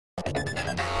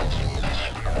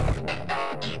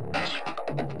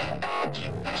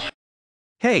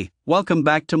Hey, welcome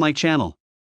back to my channel.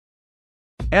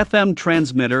 FM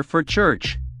transmitter for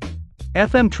church.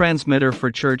 FM transmitter for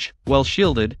church, well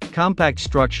shielded, compact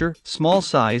structure, small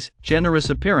size, generous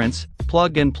appearance,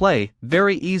 plug and play,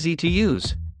 very easy to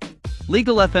use.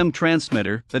 Legal FM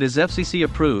transmitter that is FCC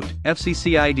approved,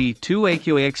 FCC ID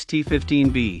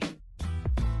 2AQAXT15B.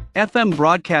 FM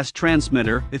broadcast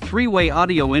transmitter, a three-way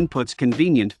audio inputs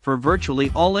convenient for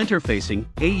virtually all interfacing,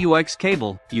 AUX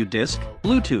cable, U-disc,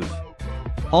 Bluetooth.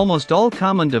 Almost all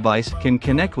common device can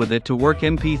connect with it to work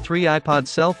MP3 iPod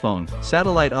cell phone,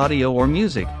 satellite audio or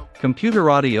music, computer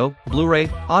audio, Blu-ray,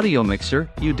 audio mixer,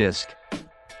 U-disc.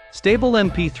 Stable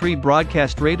MP3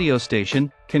 broadcast radio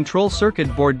station, control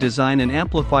circuit board design and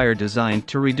amplifier designed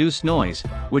to reduce noise,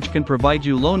 which can provide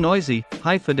you low noisy,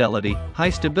 high fidelity, high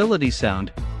stability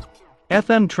sound.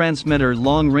 FM transmitter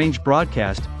long range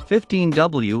broadcast,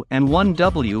 15W and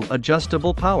 1W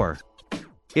adjustable power.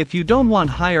 If you don't want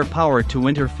higher power to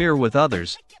interfere with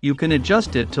others, you can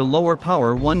adjust it to lower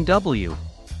power 1W.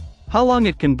 How long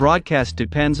it can broadcast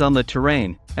depends on the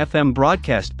terrain. FM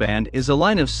broadcast band is a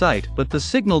line of sight, but the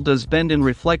signal does bend and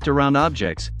reflect around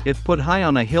objects. If put high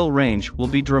on a hill, range will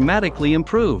be dramatically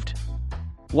improved.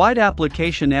 Wide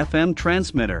application FM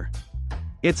transmitter.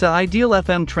 It's an ideal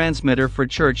FM transmitter for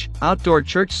church, outdoor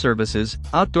church services,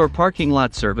 outdoor parking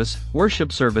lot service,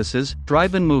 worship services,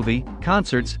 drive-in movie,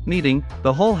 concerts, meeting,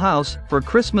 the whole house, for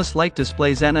Christmas light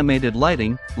displays, animated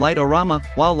lighting, light-orama,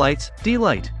 wall lights,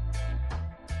 D-Light.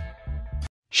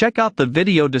 Check out the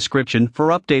video description for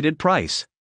updated price.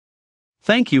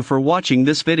 Thank you for watching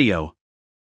this video.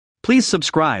 Please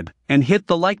subscribe and hit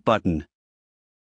the like button.